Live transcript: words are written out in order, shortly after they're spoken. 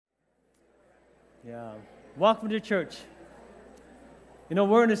Yeah. Welcome to church. You know,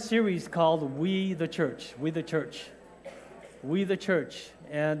 we're in a series called We the Church. We the Church. We the Church.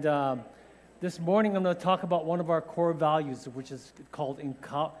 And this morning I'm going to talk about one of our core values, which is called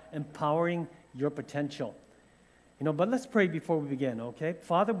empowering your potential. You know, but let's pray before we begin, okay?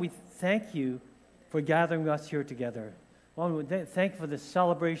 Father, we thank you for gathering us here together. Lord, we thank you for the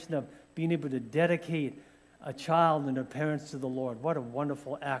celebration of being able to dedicate a child and their parents to the Lord. What a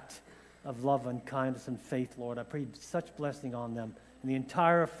wonderful act of love and kindness and faith, Lord. I pray such blessing on them and the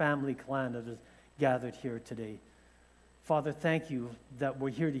entire family clan that is gathered here today. Father, thank you that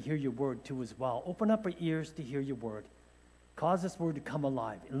we're here to hear your word too as well. Open up our ears to hear your word. Cause this word to come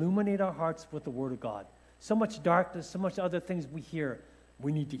alive. Illuminate our hearts with the word of God. So much darkness, so much other things we hear.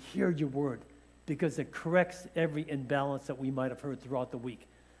 We need to hear your word because it corrects every imbalance that we might have heard throughout the week.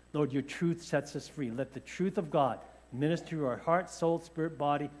 Lord, your truth sets us free. Let the truth of God minister to our heart, soul, spirit,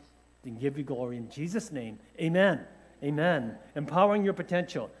 body, and give you glory. In Jesus' name, amen. Amen. Empowering your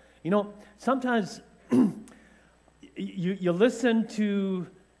potential. You know, sometimes you listen to,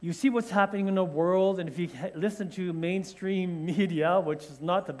 you see what's happening in the world, and if you listen to mainstream media, which is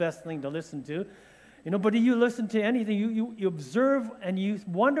not the best thing to listen to, you know, but if you listen to anything, you observe and you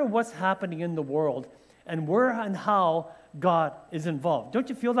wonder what's happening in the world and where and how God is involved. Don't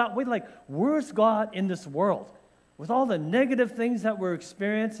you feel that way? Like, where's God in this world? With all the negative things that we're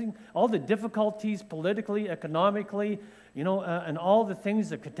experiencing, all the difficulties politically, economically, you know, and all the things,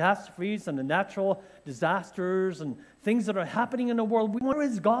 the catastrophes and the natural disasters and things that are happening in the world, where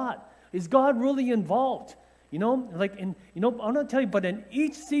is God? Is God really involved? You know, like I'm going to tell you, but in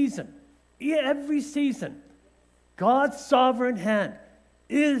each season, every season, God's sovereign hand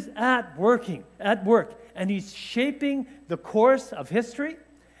is at work, and He's shaping the course of history,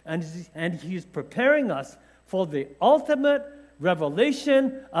 and He's preparing us for the ultimate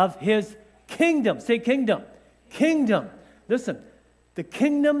revelation of His kingdom. Say kingdom. Kingdom. Listen, the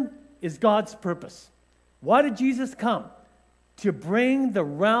kingdom is God's purpose. Why did Jesus come? To bring the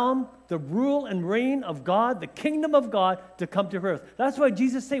realm, the rule and reign of God, the kingdom of God, to come to earth. That's why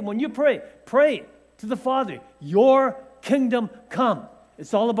Jesus said, when you pray to the Father, your kingdom come.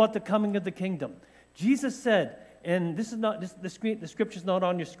 It's all about the coming of the kingdom. Jesus said, and this is not the scripture's not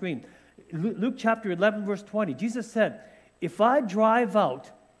on your screen. Luke chapter 11, verse 20, Jesus said, if I drive out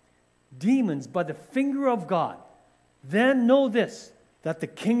demons by the finger of God, then know this, that the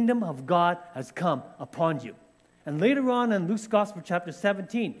kingdom of God has come upon you. And later on in Luke's Gospel, chapter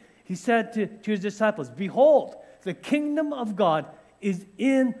 17, he said to his disciples, behold, the kingdom of God is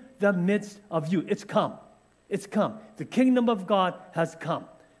in the midst of you. It's come. It's come. The kingdom of God has come.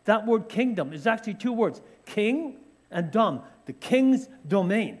 That word kingdom is actually two words, king and dom, the king's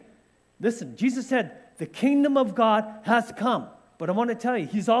domain. Listen, Jesus said, the kingdom of God has come. But I want to tell you,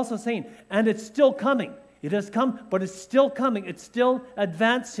 He's also saying, and it's still coming. It has come, but it's still coming. It's still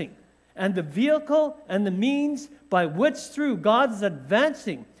advancing. And the vehicle and the means by which through God is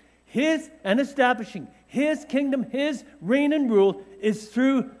advancing His and establishing His kingdom, His reign and rule is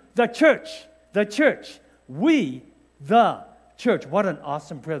through the church. The church. We, the church. What an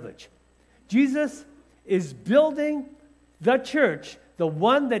awesome privilege. Jesus is building the church, the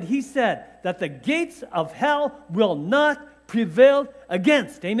one that He said that the gates of hell will not prevail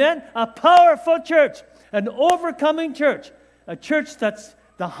against. Amen? A powerful church, an overcoming church, a church that's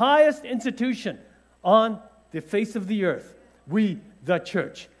the highest institution on the face of the earth. We, the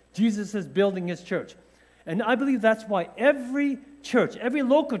church. Jesus is building His church. And I believe that's why every church, every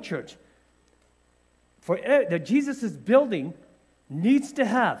local church that Jesus is building needs to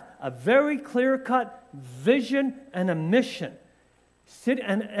have a very clear-cut vision and a mission.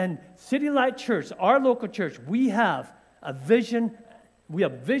 City Light Church, our local church, we have a vision. We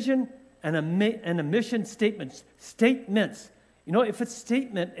have vision and a mission statements. Statements. You know, if it's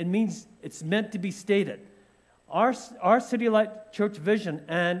statement, it means it's meant to be stated. Our City Light Church vision,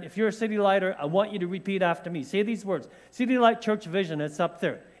 and if you're a City Lighter, I want you to repeat after me. Say these words. City Light Church vision, it's up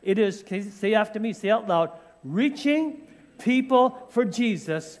there. It is, say after me, say out loud, reaching people for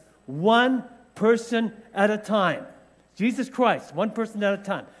Jesus, one person at a time. Jesus Christ, one person at a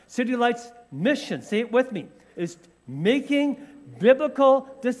time. City Light's mission, say it with me, is making biblical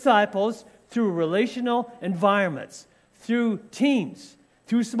disciples through relational environments, through teams,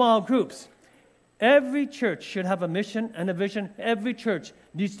 through small groups. Every church should have a mission and a vision. Every church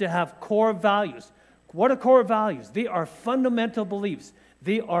needs to have core values. What are core values? They are fundamental beliefs.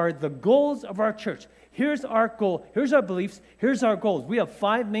 They are the goals of our church. Here's our goal. Here's our beliefs. Here's our goals. We have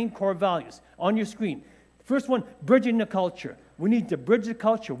 5 main core values on your screen. First one, bridging the culture. We need to bridge the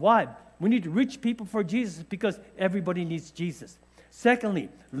culture. Why? We need to reach people for Jesus because everybody needs Jesus. Secondly,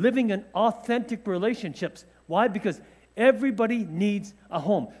 living in authentic relationships. Why? Because everybody needs a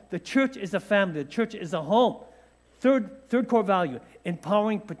home. The church is a family. The church is a home. Third core value,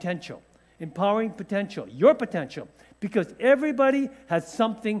 empowering potential. Empowering potential, your potential, because everybody has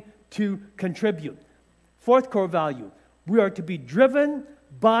something to contribute. Fourth core value, we are to be driven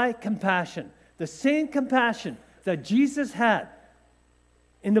by compassion. The same compassion that Jesus had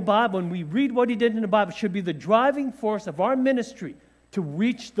in the Bible, and we read what he did in the Bible, should be the driving force of our ministry to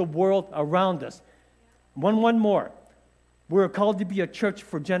reach the world around us. One more. We're called to be a church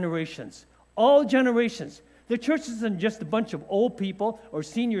for generations. All generations. The church isn't just a bunch of old people or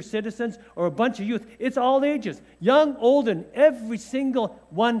senior citizens or a bunch of youth. It's all ages, young, old, and every single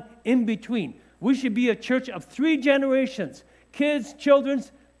one in between. We should be a church of 3 generations, kids, children,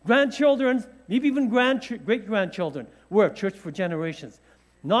 grandchildren, maybe even great-grandchildren. We're a church for generations.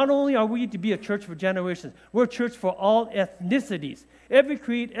 Not only are we to be a church for generations, we're a church for all ethnicities. Every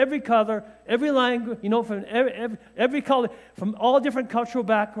creed, every color, every language, from every color, from all different cultural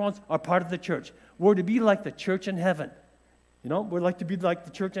backgrounds are part of the church. We're to be like the church in heaven. We're like to be like the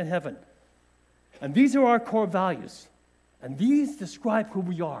church in heaven. And these are our core values. And these describe who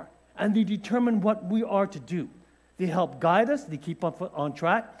we are. And they determine what we are to do. They help guide us. They keep us on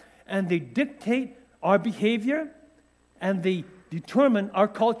track. And they dictate our behavior. And they determine our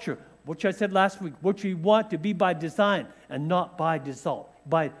culture, which I said last week, which we want to be by design and not by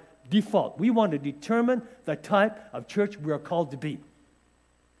default. We want to determine the type of church we are called to be.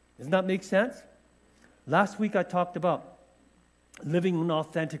 Doesn't that make sense? Last week I talked about living in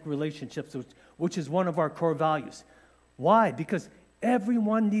authentic relationships, which is one of our core values. Why? Because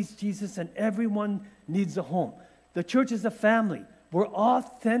everyone needs Jesus and everyone needs a home. The church is a family where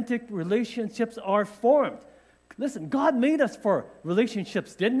authentic relationships are formed. Listen, God made us for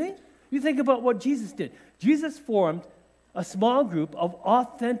relationships, didn't he? You think about what Jesus did. Jesus formed a small group of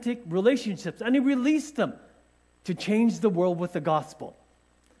authentic relationships, and he released them to change the world with the gospel.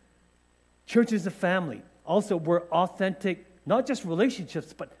 Church is a family. Also, we're authentic, not just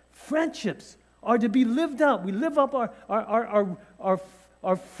relationships, but friendships are to be lived out. We live up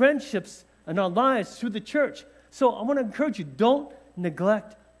our friendships and our lives through the church. So I want to encourage you, don't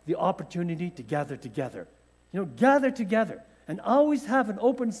neglect the opportunity to gather together. Gather together and always have an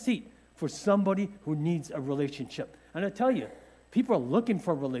open seat for somebody who needs a relationship. And I tell you, people are looking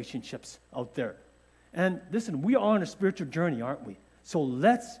for relationships out there. And listen, we are on a spiritual journey, aren't we? So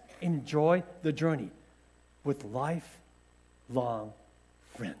let's enjoy the journey with lifelong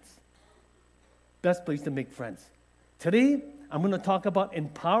friends. Best place to make friends. Today, I'm going to talk about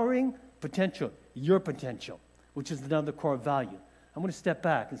empowering potential, your potential, which is another core value. I'm going to step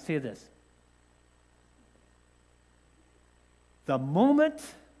back and say this. The moment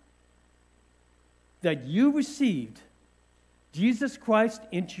that you received Jesus Christ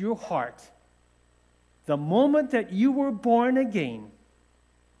into your heart, the moment that you were born again,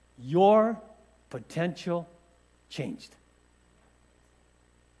 your potential changed.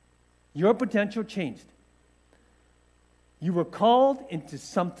 Your potential changed. You were called into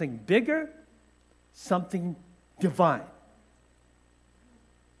something bigger, something divine.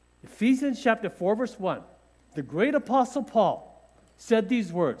 Ephesians chapter 4, verse 1, the great apostle Paul said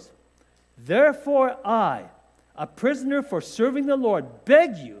these words, "Therefore I, a prisoner for serving the Lord,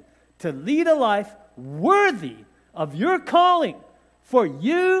 beg you to lead a life worthy of your calling, for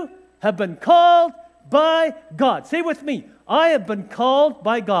you have been called by God." Say with me, I have been called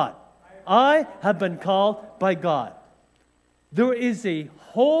by God. I have been called by God. There is a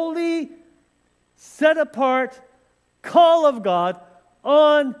holy, set-apart call of God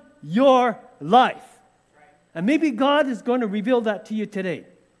on your life. And maybe God is going to reveal that to you today.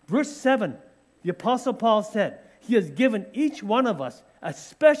 Verse 7, the Apostle Paul said, He has given each one of us a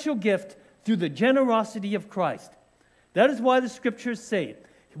special gift through the generosity of Christ. That is why the Scriptures say,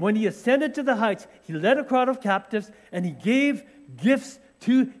 when He ascended to the heights, He led a crowd of captives, and He gave gifts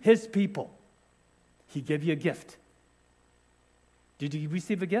to His people. He gave you a gift. Did you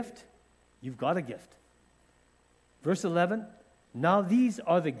receive a gift? You've got a gift. Verse 11, now these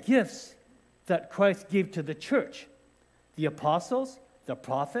are the gifts that Christ gave to the church: the apostles, the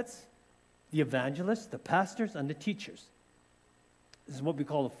prophets, the evangelists, the pastors, and the teachers. This is what we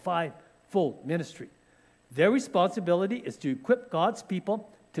call a five-fold ministry. Their responsibility is to equip God's people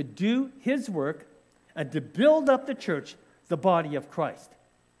to do His work and to build up the church, the body of Christ.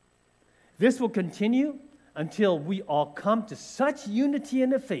 This will continue until we all come to such unity in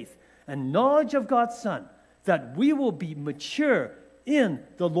the faith and knowledge of God's Son that we will be mature in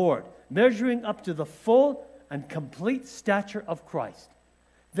the Lord, measuring up to the full and complete stature of Christ.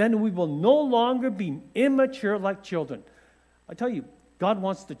 Then we will no longer be immature like children. I tell you, God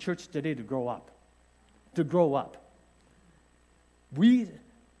wants the church today to grow up. To grow up.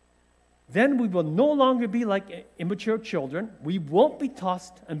 Then we will no longer be like immature children. We won't be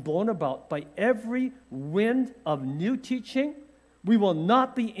tossed and blown about by every wind of new teaching. We will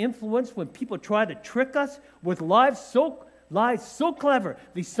not be influenced when people try to trick us with lies so clever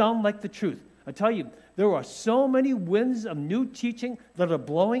they sound like the truth. I tell you, there are so many winds of new teaching that are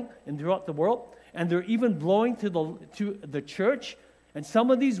blowing throughout the world, and they're even blowing to the church. And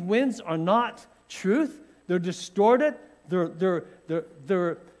some of these winds are not truth. They're distorted.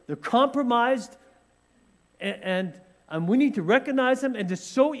 They're compromised, and we need to recognize them. And it's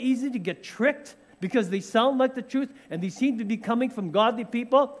so easy to get tricked because they sound like the truth, and they seem to be coming from godly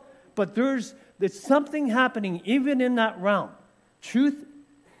people. But there's something happening even in that realm. Truth,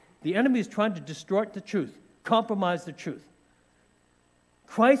 the enemy is trying to distort the truth, compromise the truth.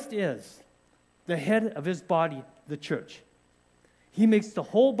 Christ is the head of his body, the church. He makes the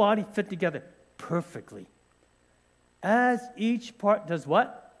whole body fit together perfectly. As each part does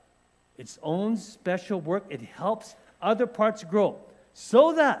what? Its own special work. It helps other parts grow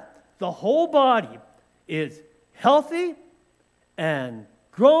so that the whole body is healthy and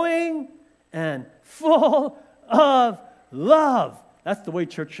growing and full of love. That's the way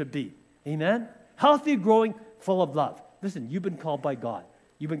church should be. Amen? Healthy, growing, full of love. Listen, you've been called by God.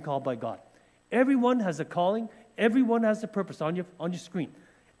 You've been called by God. Everyone has a calling. Everyone has a purpose on your screen.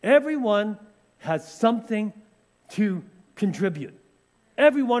 Everyone has something to contribute.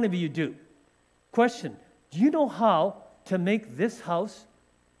 Every one of you do. Question, do you know how to make this house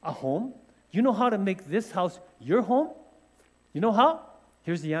a home? Do you know how to make this house your home? You know how?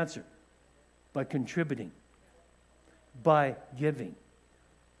 Here's the answer. By contributing, by giving,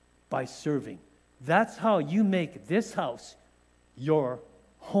 by serving. That's how you make this house your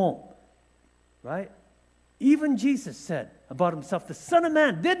home, right? Even Jesus said about himself, the Son of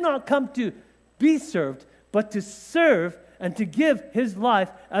Man did not come to be served, but to serve and to give his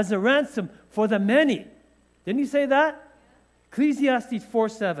life as a ransom for the many. Didn't he say that? Ecclesiastes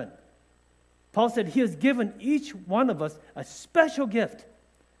 4:7. Paul said he has given each one of us a special gift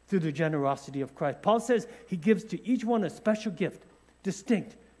through the generosity of Christ. Paul says he gives to each one a special gift,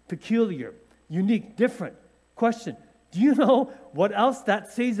 distinct, peculiar, unique, different. Question, do you know what else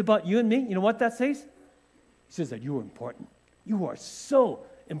that says about you and me? You know what that says? He says that you are important. You are so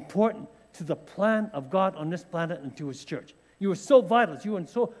important to the plan of God on this planet and to his church. You are so vital. You are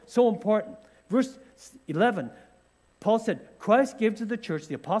so important. Verse 11, Paul said, Christ gave to the church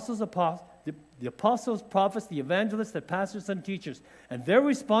the apostles, prophets, the evangelists, the pastors, and teachers. And their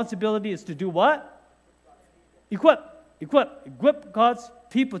responsibility is to do what? Equip God's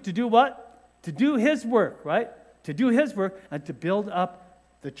people to do what? To do his work, right? To do his work and to build up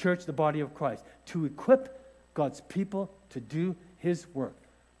the church, the body of Christ. To equip God's people to do his work.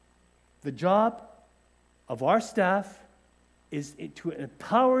 The job of our staff is to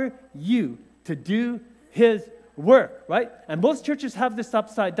empower you to do his work, right? And most churches have this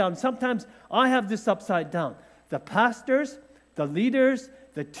upside down. Sometimes I have this upside down. The pastors, the leaders,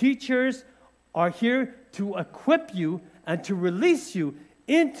 the teachers are here to equip you and to release you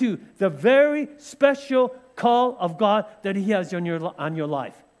into the very special call of God that he has on your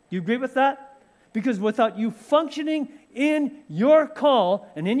life. Do you agree with that? Because without you functioning in your call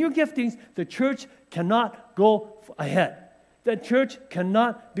and in your giftings, the church cannot go ahead. The church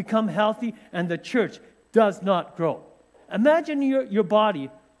cannot become healthy, and the church does not grow. Imagine your body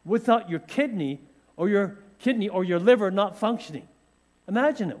without your kidney or your liver not functioning.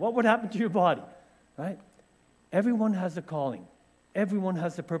 Imagine it. What would happen to your body, right? Everyone has a calling. Everyone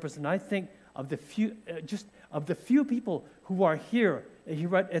has a purpose, and I think of the few people who are here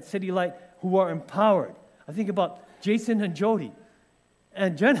at City Light who are empowered. I think about Jason and Jody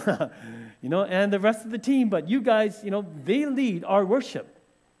and Jenna, and the rest of the team. But you guys, they lead our worship.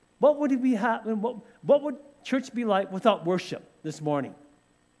 What would we have? What would church be like without worship this morning?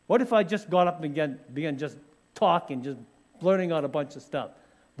 What if I just got up and began just talking, just blurting out a bunch of stuff?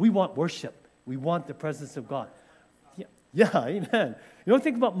 We want worship. We want the presence of God. Yeah, amen.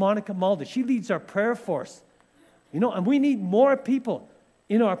 Think about Monica Mulder. She leads our prayer force. And we need more people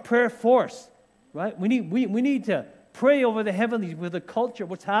in our prayer force, right? We need to pray over the heavenlies with the culture,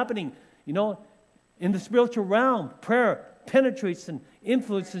 what's happening, in the spiritual realm. Prayer penetrates and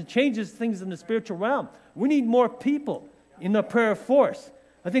influences and changes things in the spiritual realm. We need more people in the prayer force.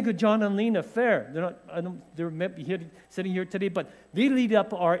 I think of John and Lena Fair. They're maybe sitting here today, but they lead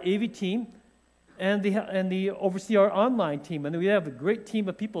up our AV team, and they oversee our online team. And we have a great team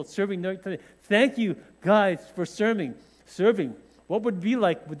of people serving there today. Thank you, guys, for serving. What would it be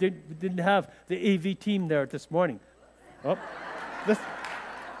like if we didn't have the AV team there this morning? Oh, this,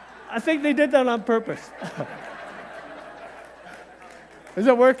 I think they did that on purpose. Is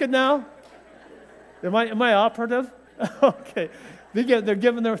it working now? Am I operative? Okay. They're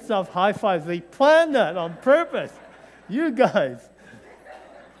giving themselves high fives. They planned that on purpose. You guys.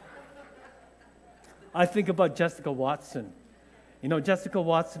 I think about Jessica Watson. You know, Jessica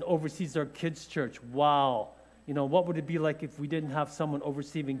Watson oversees our kids' church. Wow. You know, what would it be like if we didn't have someone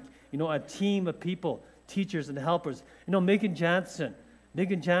overseeing, you know, a team of people, teachers and helpers? You know, Megan Jansen,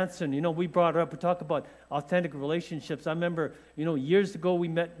 you know, we brought her up. We talk about authentic relationships. I remember, you know, years ago we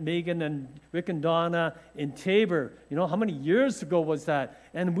met Megan and Rick and Donna in Tabor. You know, how many years ago was that?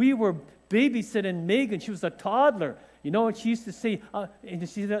 And we were babysitting Megan. She was a toddler. You know, and she used to say, and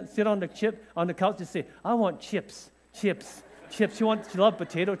she sit on the couch and say, I want chips. She loved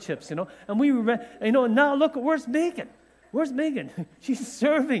potato chips, you know. And we were, you know, now look, where's Megan? Where's Megan? She's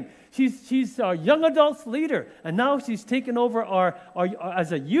serving. She's our young adults leader, and now she's taken over our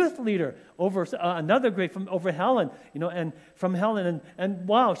as a youth leader over another grade over Helen, you know, and from Helen, and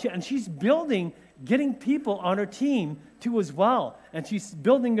wow, she's building, getting people on her team too as well, and she's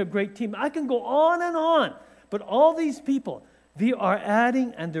building a great team. I can go on and on, but all these people, they are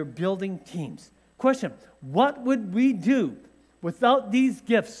adding and they're building teams. Question: what would we do without these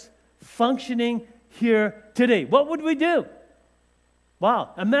gifts functioning here today? What would we do?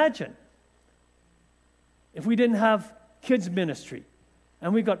 Wow, imagine if we didn't have kids ministry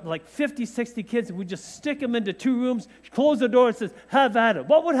and we got like 50, 60 kids and we just stick them into 2 rooms, close the door and says, have at it.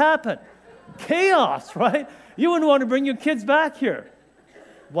 What would happen? Chaos, right? You wouldn't want to bring your kids back here.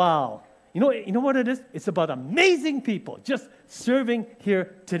 Wow. You know what it is? It's about amazing people just serving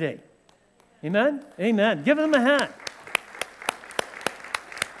here today. Amen? Amen. Give them a hand.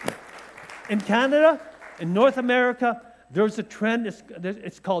 In Canada, in North America, there's a trend,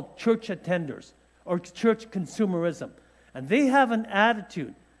 it's called church attenders or church consumerism. And they have an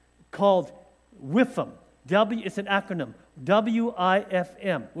attitude called WIFM. It's an acronym,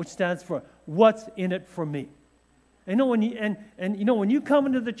 WIFM, which stands for What's in it for me. You know, when you come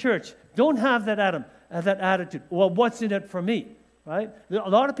into the church, don't have that attitude. Well, what's in it for me, right? A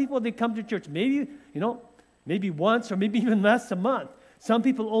lot of people, they come to church maybe once or maybe even less a month. Some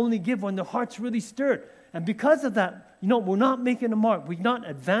people only give when their heart's really stirred. And because of that, you know, we're not making a mark. We're not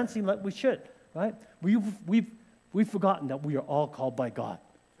advancing like we should, right? We've forgotten that we are all called by God.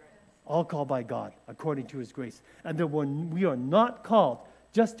 All called by God according to His grace. And that we are not called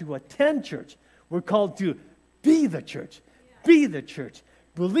just to attend church. We're called to be the church. Be the church.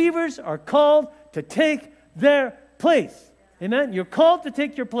 Believers are called to take their place. Amen? You're called to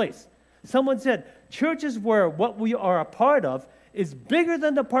take your place. Someone said, church is where what we are a part of is bigger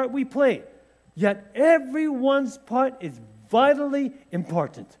than the part we play. Yet everyone's part is vitally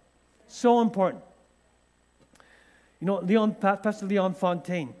important. So important. You know, Pastor Leon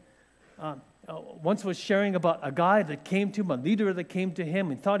Fontaine once was sharing about a guy that came to him, a leader that came to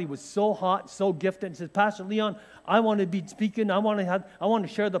him and thought he was so hot, so gifted, and said, Pastor Leon, I want to be speaking. I want to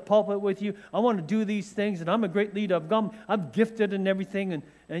share the pulpit with you. I want to do these things, and I'm a great leader. I'm gifted and everything,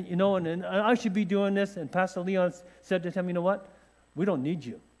 and I should be doing this. And Pastor Leon said to him, you know what? We don't need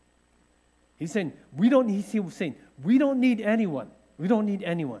you. He was saying, we don't need anyone. We don't need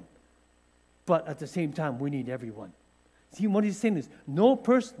anyone. But at the same time, we need everyone. See, what he's saying is,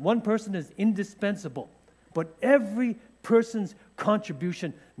 one person is indispensable, but every person's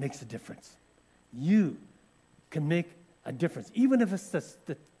contribution makes a difference. You can make a difference. Even if it's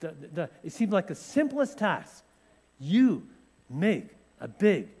it seems like the simplest task, you make a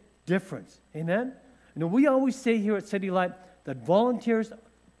big difference. Amen? You know, we always say here at City Light that volunteers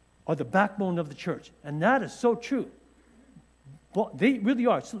are the backbone of the church, and that is so true. But they really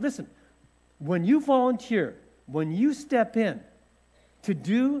are. So listen, when you volunteer, when you step in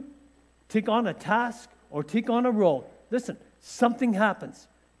to take on a task or take on a role, listen, something happens.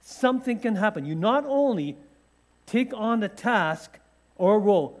 Something can happen. You not only take on a task or a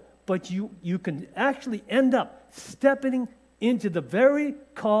role, but you can actually end up stepping into the very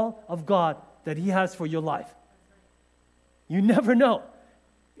call of God that He has for your life. You never know.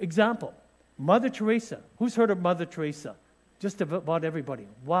 Example, Mother Teresa. Who's heard of Mother Teresa? Just about everybody.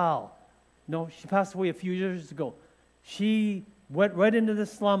 Wow. No, she passed away a few years ago. She went right into the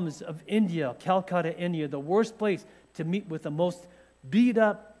slums of India, Calcutta, India, the worst place to meet with the most beat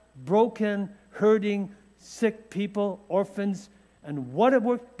up, broken, hurting, sick people, orphans, and what it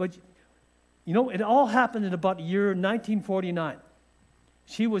worked. But, you know, it all happened in about the year 1949.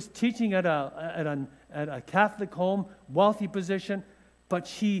 She was teaching at a Catholic home, wealthy position, but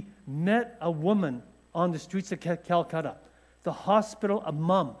she met a woman on the streets of Calcutta. The hospital,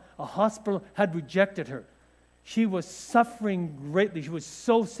 a hospital had rejected her. She was suffering greatly. She was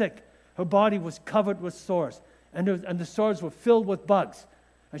so sick. Her body was covered with sores, and the sores were filled with bugs.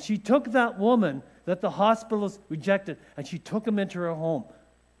 And she took that woman that the hospitals rejected, and she took him into her home,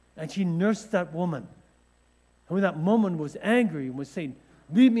 and she nursed that woman. And when that woman was angry and was saying,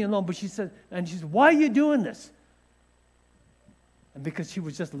 "Leave me alone," but she said, "Why are you doing this?" And because she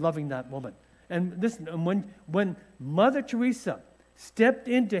was just loving that woman. And listen, and when Mother Teresa stepped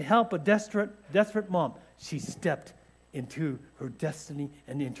in to help a desperate mom, she stepped into her destiny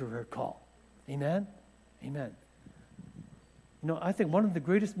and into her call. Amen? Amen. You know, I think one of the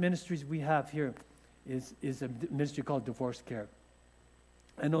greatest ministries we have here is a ministry called divorce care.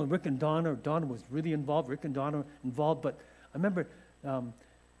 I know Rick and Donna was really involved. Rick and Donna involved, but I remember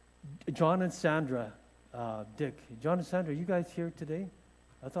John and Sandra, Dick. John and Sandra, are you guys here today?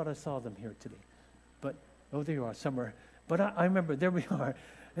 I thought I saw them here today. But, oh, there you are, somewhere. But I remember, there we are.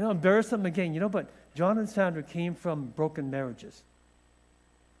 You know, embarrass them again, but John and Sandra came from broken marriages.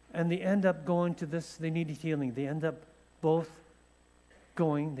 And they end up going to this, they needed healing. They end up both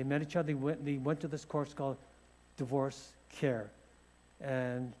going, they met each other, they went to this course called Divorce Care,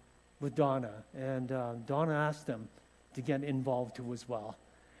 and with Donna. And Donna asked them to get involved too as well.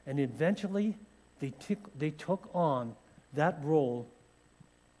 And eventually, they took on that role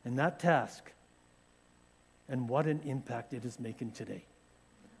and that task, and what an impact it is making today.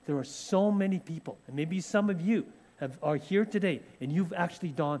 There are so many people, and maybe some of you are here today, and you've actually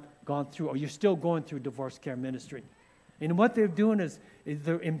gone through, or you're still going through divorce care ministry. And what they're doing is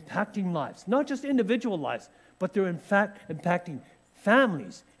they're impacting lives, not just individual lives, but they're in fact impacting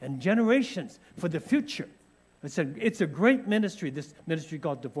families and generations for the future. It's a great ministry, this ministry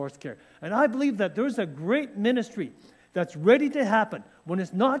called divorce care. And I believe that there's a great ministry that's ready to happen when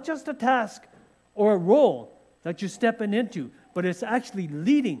it's not just a task or a role that you're stepping into, but it's actually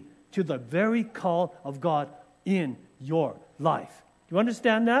leading to the very call of God in your life. Do you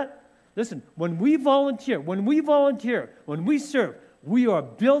understand that? Listen, when we volunteer, when we serve, we are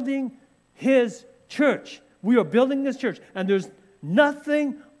building His church. We are building His church. And there's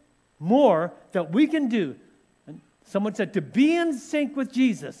nothing more that we can do, and someone said, to be in sync with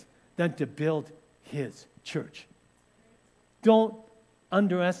Jesus than to build His church. Don't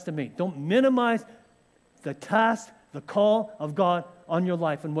underestimate, don't minimize the task, the call of God on your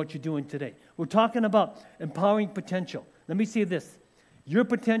life and what you're doing today. We're talking about empowering potential. Let me say this. Your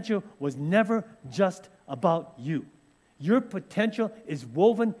potential was never just about you. Your potential is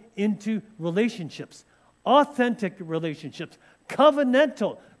woven into relationships, authentic relationships,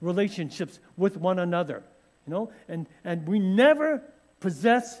 covenantal relationships with one another. And we never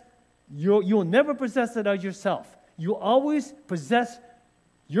possess, you'll never possess it as yourself. You always possess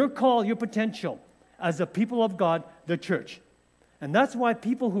your call, your potential as a people of God, the church. And that's why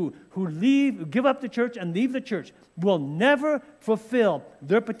people who give up the church and leave the church will never fulfill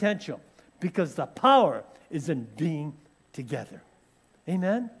their potential, because the power is in being together.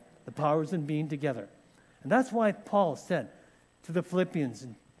 Amen? The power is in being together. And that's why Paul said to the Philippians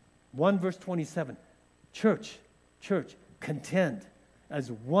in 1 verse 27, church, contend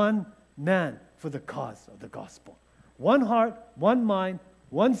as one man for the cause of the gospel. One heart, one mind,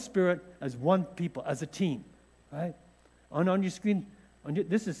 one spirit, as one people, as a team. Right? On your screen,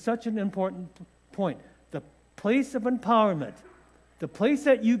 this is such an important point. The place of empowerment, the place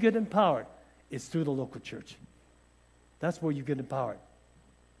that you get empowered is through the local church. That's where you get empowered.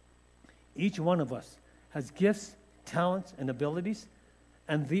 Each one of us has gifts, talents, and abilities,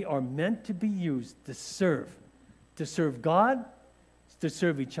 and they are meant to be used to serve God, to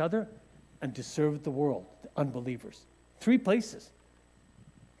serve each other, and to serve the world, the unbelievers. Three places.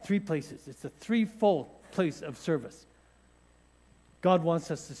 It's a threefold place of service. God wants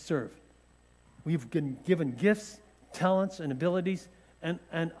us to serve. We've been given gifts, talents, and abilities, and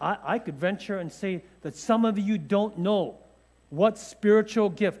I could venture and say that some of you don't know what spiritual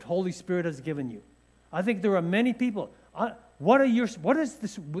gift Holy Spirit has given you. I think there are many people. God,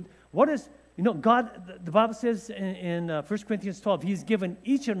 the Bible says in 1 Corinthians 12, He's given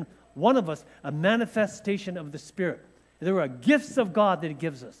each and one of us a manifestation of the Spirit. There are gifts of God that He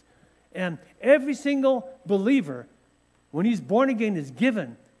gives us. And every single believer, when he's born again, is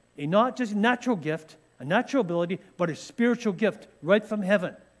given a not just natural gift, a natural ability, but a spiritual gift right from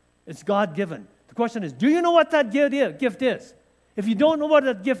heaven. It's God-given. The question is, do you know what that gift is? If you don't know what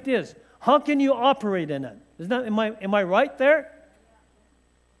that gift is, how can you operate in it? Am I right there?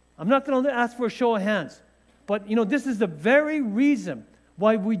 I'm not going to ask for a show of hands. But, this is the very reason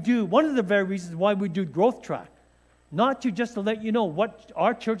why we do, one of the very reasons why we do Growth Track. Not just to let you know what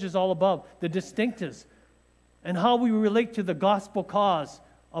our church is all about, the distinctives, and how we relate to the gospel cause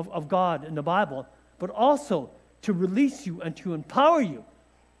of God in the Bible, but also to release you and to empower you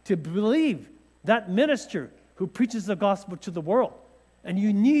to believe that minister who preaches the gospel to the world. And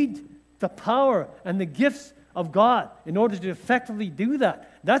you need the power and the gifts of God in order to effectively do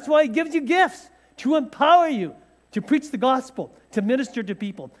that. That's why He gives you gifts, to empower you to preach the gospel, to minister to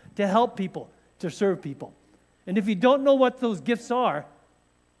people, to help people, to serve people. And if you don't know what those gifts are,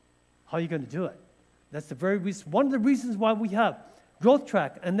 how are you going to do it? That's the very reason, one of the reasons why we have Growth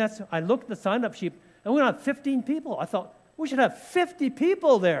Track. And that's, I looked at the sign-up sheet, and we're going to have 15 people. I thought, we should have 50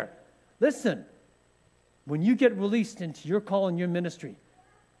 people there. Listen, when you get released into your call and your ministry,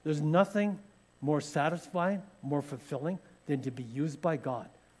 there's nothing more satisfying, more fulfilling than to be used by God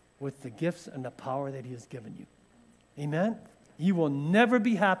with the gifts and the power that He has given you. Amen? You will never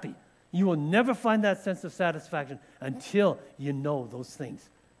be happy. You will never find that sense of satisfaction until you know those things.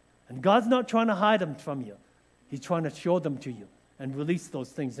 And God's not trying to hide them from you. He's trying to show them to you and release those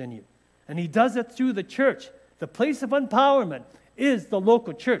things in you. And He does it through the church. The place of empowerment is the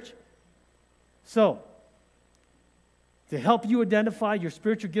local church. So, to help you identify your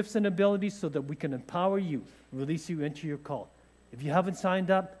spiritual gifts and abilities so that we can empower you, release you into your call. If you haven't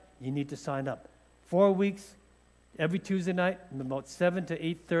signed up, you need to sign up. 4 weeks, every Tuesday night, from about 7 to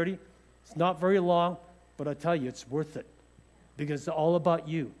 8:30. It's not very long, but I tell you, it's worth it. Because it's all about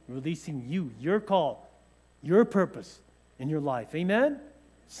you, releasing you, your call, your purpose in your life. Amen?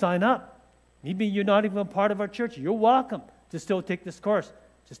 Sign up. Maybe you're not even a part of our church. You're welcome to still take this course.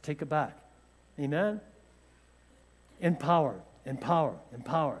 Just take it back. Amen? Empower, empower,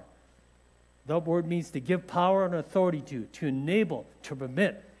 empower. That word means to give power and authority to enable, to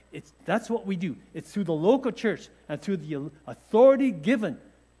permit. That's what we do. It's through the local church and through the authority given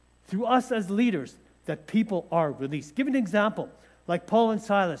through us as leaders that people are released. Give an example, like Paul and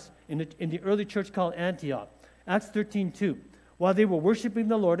Silas in the early church called Antioch. Acts 13:2. While they were worshiping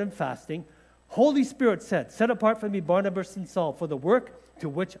the Lord and fasting, Holy Spirit said, "Set apart for me Barnabas and Saul for the work to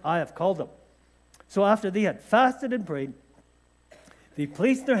which I have called them." So after they had fasted and prayed, they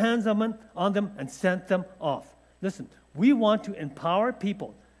placed their hands on them and sent them off. Listen, we want to empower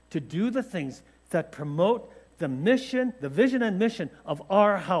people to do the things that promote the mission, the vision and mission of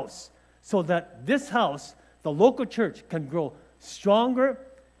our house, so that this house, the local church, can grow stronger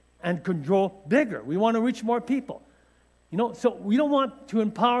and can grow bigger. We want to reach more people. So we don't want to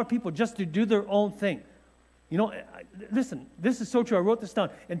empower people just to do their own thing. Listen, this is so true. I wrote this down.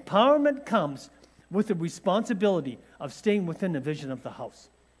 Empowerment comes with the responsibility of staying within the vision of the house.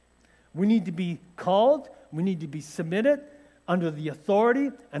 We need to be called, we need to be submitted under the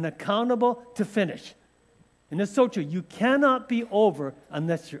authority and accountable to finish. And it's so true. You cannot be over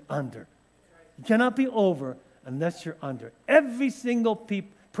unless you're under. You cannot be over unless you're under. Every single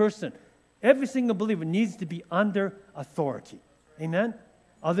person, every single believer needs to be under authority. Amen?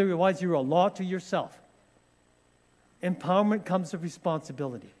 Otherwise, you're a law to yourself. Empowerment comes with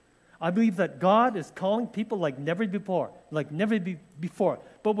responsibility. I believe that God is calling people like never before,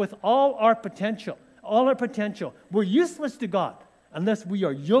 but with all our potential, we're useless to God unless we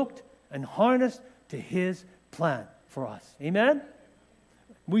are yoked and harnessed to His plan for us. Amen?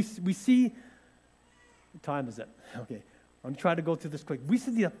 We see, what time is it? Okay, I'm trying to go through this quick. We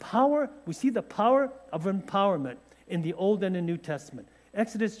see the power of empowerment in the Old and the New Testament.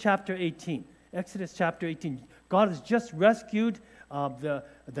 Exodus chapter 18. God has just rescued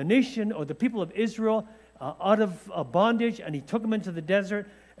the nation or the people of Israel out of bondage, and He took them into the desert,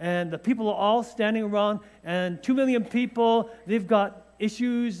 and the people are all standing around, and 2 million people, they've got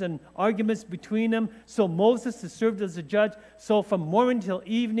issues and arguments between them. So Moses is served as a judge. So from morning till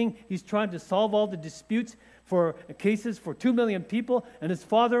evening, he's trying to solve all the disputes for cases for 2 million people, and his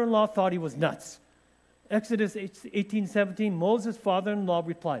father-in-law thought he was nuts. Exodus 18:17, Moses' father-in-law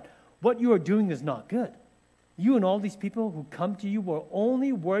replied, "What you are doing is not good. You and all these people who come to you will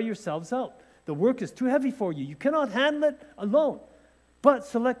only wear yourselves out. The work is too heavy for you. You cannot handle it alone. But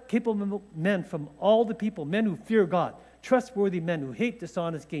select capable men from all the people, men who fear God, trustworthy men who hate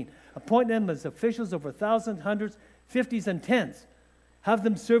dishonest gain. Appoint them as officials over thousands, hundreds, fifties, and tens. Have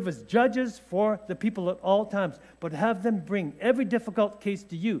them serve as judges for the people at all times, but have them bring every difficult case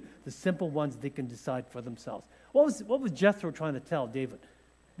to you, the simple ones they can decide for themselves." What was Jethro trying to tell David?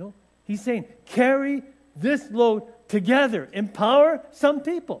 He's saying, carry this load together. Empower some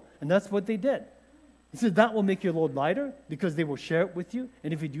people. And that's what they did. He says that will make your load lighter because they will share it with you.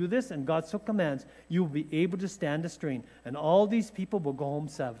 And if you do this, and God so commands, you will be able to stand the strain. And all these people will go home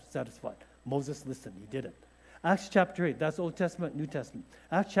satisfied. Moses listened. He did it. Acts chapter 8. That's Old Testament, New Testament.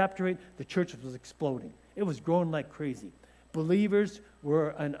 Acts chapter 8, the church was exploding. It was growing like crazy. believers were,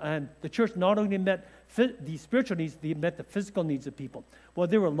 and the church not only met the spiritual needs, they met the physical needs of people. Well,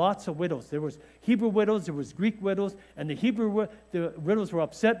 there were lots of widows. There was Hebrew widows, there was Greek widows, and the widows were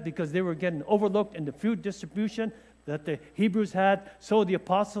upset because they were getting overlooked in the food distribution that the Hebrews had. So the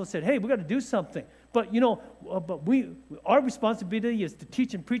apostles said, hey, we got to do something. But our responsibility is to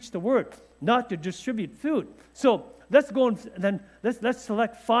teach and preach the word, not to distribute food. So let's go and then let's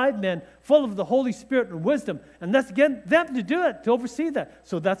select 5 men full of the Holy Spirit and wisdom, and let's get them to do it, to oversee that.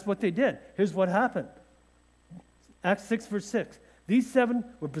 So that's what they did. Here's what happened. Acts 6, verse 6. These 7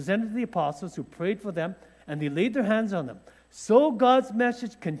 were presented to the apostles, who prayed for them, and they laid their hands on them. So God's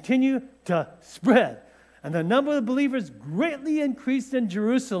message continued to spread, and the number of believers greatly increased in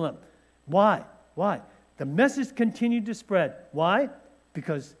Jerusalem. Why? Why? The message continued to spread. Why?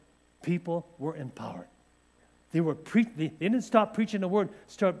 Because people were empowered. They didn't stop preaching the word,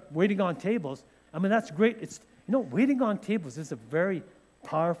 start waiting on tables. I mean, that's great. Waiting on tables is a very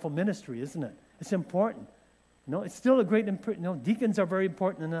powerful ministry, isn't it? It's important. It's still a great, deacons are very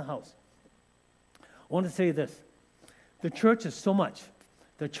important in the house. I want to say this. The church is so much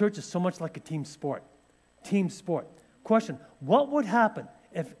like a team sport. Team sport. Question, what would happen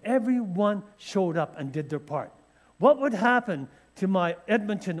if everyone showed up and did their part? What would happen to my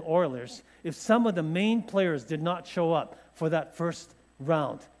Edmonton Oilers if some of the main players did not show up for that first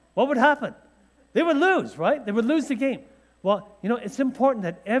round? What would happen? They would lose, right? They would lose the game. Well, it's important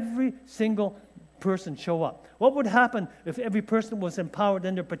that every single person show up. What would happen if every person was empowered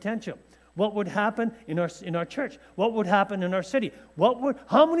in their potential? What would happen in our church? What would happen in our city?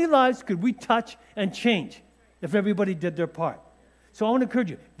 How many lives could we touch and change if everybody did their part? So I want to encourage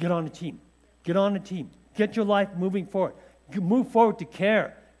you, get on a team. Get on a team. Get your life moving forward. Move forward to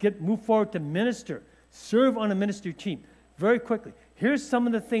care. Move forward to minister. Serve on a ministry team. Very quickly, here's some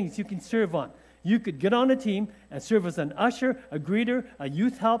of the things you can serve on. You could get on a team and serve as an usher, a greeter, a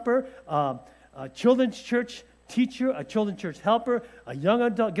youth helper, a children's church teacher, a children's church helper, a young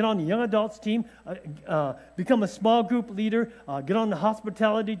adult, get on the young adults team, become a small group leader, get on the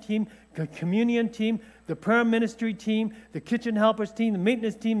hospitality team, communion team, the prayer ministry team, the kitchen helpers team, the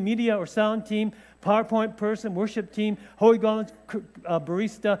maintenance team, media or sound team, PowerPoint person, worship team, Holy Garlands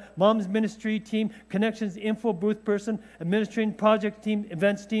barista, mom's ministry team, connections info booth person, administrating project team,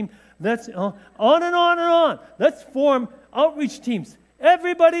 events team. Let's on and on and on. Let's form outreach teams.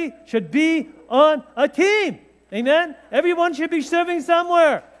 Everybody should be on a team. Amen? Everyone should be serving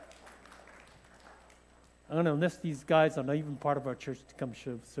somewhere. I'm going to enlist these guys are not even part of our church to come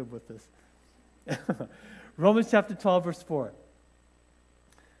serve with us. Romans chapter 12, verse 4.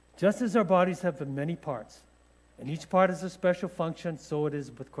 Just as our bodies have many parts, and each part has a special function, so it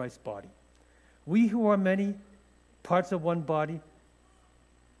is with Christ's body. We who are many parts of one body,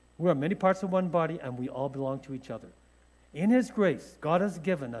 and we all belong to each other. In His grace, God has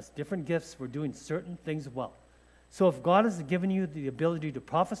given us different gifts for doing certain things well. So if God has given you the ability to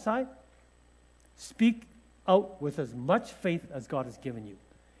prophesy, speak out with as much faith as God has given you.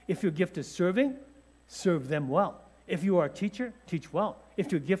 If your gift is serving, serve them well. If you are a teacher, teach well.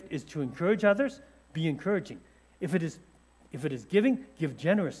 If your gift is to encourage others, be encouraging. If it is giving, give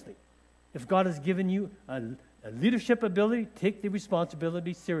generously. If God has given you a leadership ability, take the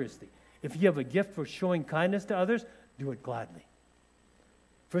responsibility seriously. If you have a gift for showing kindness to others, do it gladly.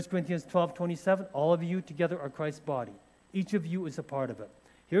 1 Corinthians 12:27, all of you together are Christ's body. Each of you is a part of it.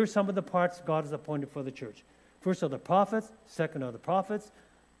 Here are some of the parts God has appointed for the church. First are the prophets, second are the prophets,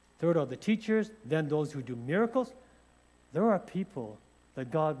 third are the teachers, then those who do miracles. There are people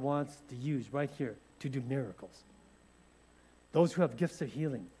that God wants to use right here to do miracles. Those who have gifts of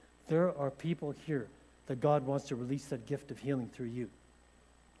healing. There are people here that God wants to release that gift of healing through you.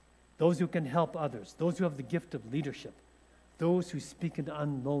 Those who can help others. Those who have the gift of leadership. Those who speak in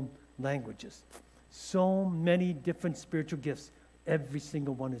unknown languages. So many different spiritual gifts. Every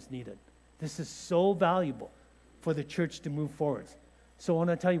single one is needed. This is so valuable for the church to move forward. So I want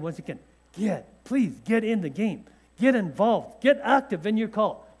to tell you once again, please get in the game. Get involved. Get active in your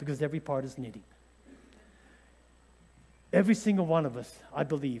call, because every part is needed. Every single one of us, I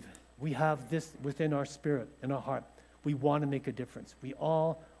believe, we have this within our spirit and our heart. We want to make a difference. We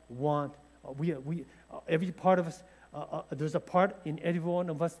all want, every part of us, there's a part in every one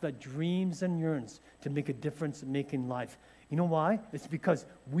of us that dreams and yearns to make a difference in making life. You know why? It's because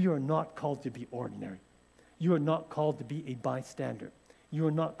we are not called to be ordinary. You are not called to be a bystander. You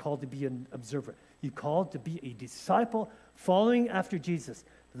are not called to be an observer. You're called to be a disciple following after Jesus,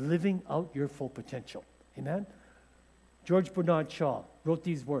 living out your full potential. Amen? George Bernard Shaw wrote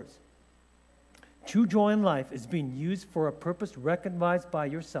these words. True joy in life is being used for a purpose recognized by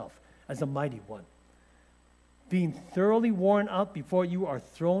yourself as a mighty one. being thoroughly worn out before you are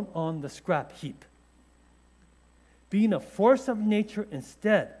thrown on the scrap heap. Being a force of nature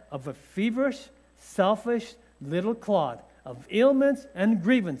instead of a feverish, selfish little clod of ailments and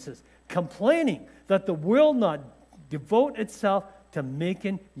grievances, complaining that the world not devote itself to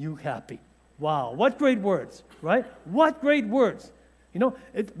making you happy. Wow, what great words, right? What great words. You know,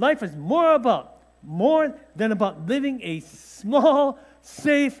 life is more than about living a small,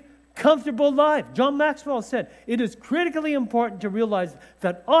 safe, comfortable life. John Maxwell said, it is critically important to realize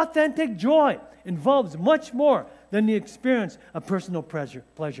that authentic joy involves much more than the experience of personal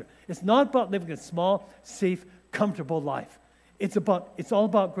pleasure. It's not about living a small, safe, comfortable life. It's all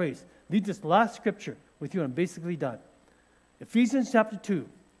about grace. Read this last scripture with you, and I'm basically done. Ephesians chapter 2,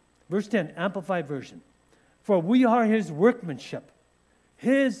 verse 10, Amplified Version. For we are his workmanship,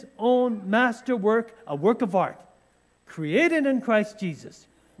 his own masterwork, a work of art, created in Christ Jesus,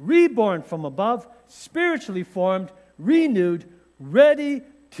 reborn from above, spiritually formed, renewed, ready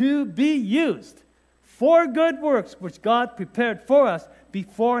to be used for good works which God prepared for us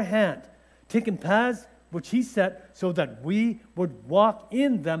beforehand, taking paths which he set so that we would walk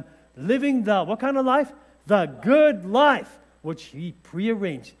in them, living the, what kind of life? The good life which he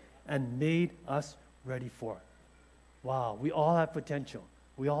prearranged and made us ready for. Wow, we all have potential.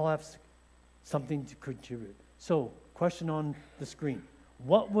 We all have something to contribute. So, question on the screen.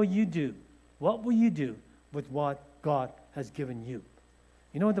 What will you do? What will you do with what God has given you?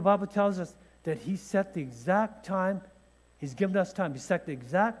 You know what the Bible tells us? That he set the exact time, he's given us time. He set the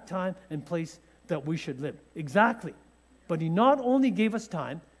exact time and place that we should live. Exactly. But he not only gave us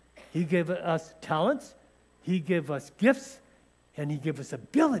time, he gave us talents, he gave us gifts, and he gave us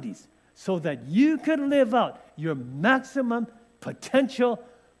abilities so that you could live out your maximum potential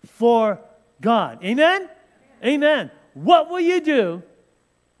for God. Amen? Amen. What will you do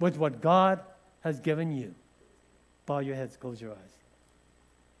with what God has given you? Bow your heads, close your eyes.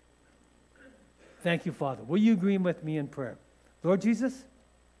 Thank you, Father. Will you agree with me in prayer? Lord Jesus,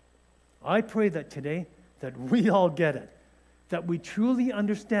 I pray that today that we all get it, that we truly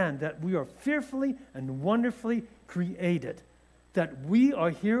understand that we are fearfully and wonderfully created, that we are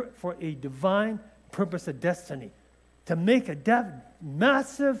here for a divine purpose of destiny, to make a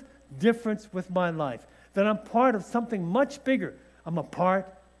massive difference with my life, that I'm part of something much bigger. I'm a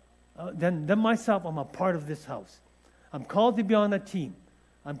part than myself. I'm a part of this house. I'm called to be on a team.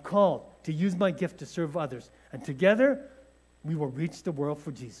 I'm called to use my gift to serve others. And together, we will reach the world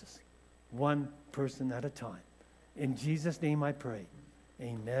for Jesus, one person at a time. In Jesus' name I pray.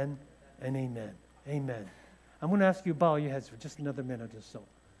 Amen and amen. Amen. I'm going to ask you to bow your heads for just another minute or so.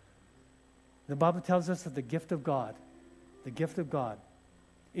 The Bible tells us that the gift of God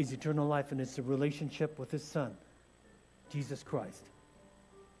is eternal life, and it's a relationship with his Son, Jesus Christ.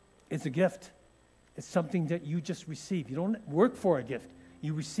 It's a gift. It's something that you just receive. You don't work for a gift.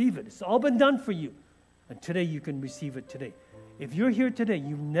 You receive it. It's all been done for you. And today you can receive it today. If you're here today,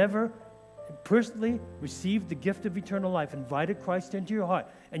 you've never personally received the gift of eternal life, invited Christ into your heart,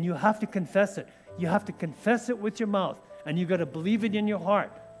 and you have to confess it. You have to confess it with your mouth, and you've got to believe it in your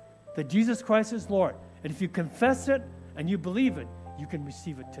heart that Jesus Christ is Lord. And if you confess it and you believe it, you can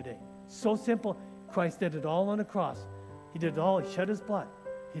receive it today. So simple. Christ did it all on the cross. He did it all. He shed his blood.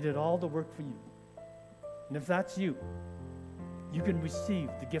 He did all the work for you. And if that's you, you can receive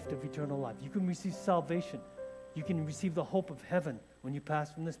the gift of eternal life. You can receive salvation. You can receive the hope of heaven when you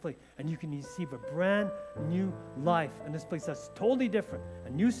pass from this place. And you can receive a brand new life in this place that's totally different. A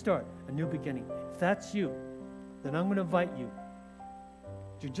new start, a new beginning. If that's you, then I'm going to invite you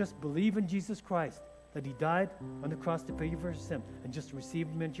to just believe in Jesus Christ, that he died on the cross to pay for your sin, and just receive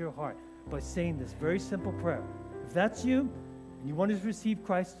him into your heart by saying this very simple prayer. If that's you, and you want to receive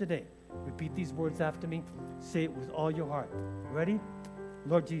Christ today, repeat these words after me. Say it with all your heart. Ready?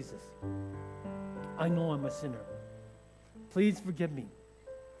 Lord Jesus, I know I'm a sinner. Please forgive me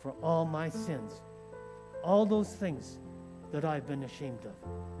for all my sins, all those things that I've been ashamed of.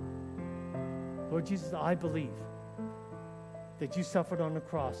 Lord Jesus, I believe that you suffered on the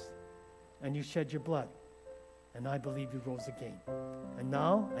cross and you shed your blood, and I believe you rose again. And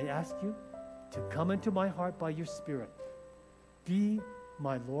now I ask you to come into my heart by your Spirit. Be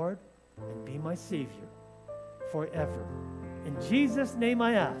my Lord and be my Savior forever. In Jesus' name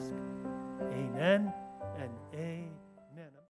I ask. Amen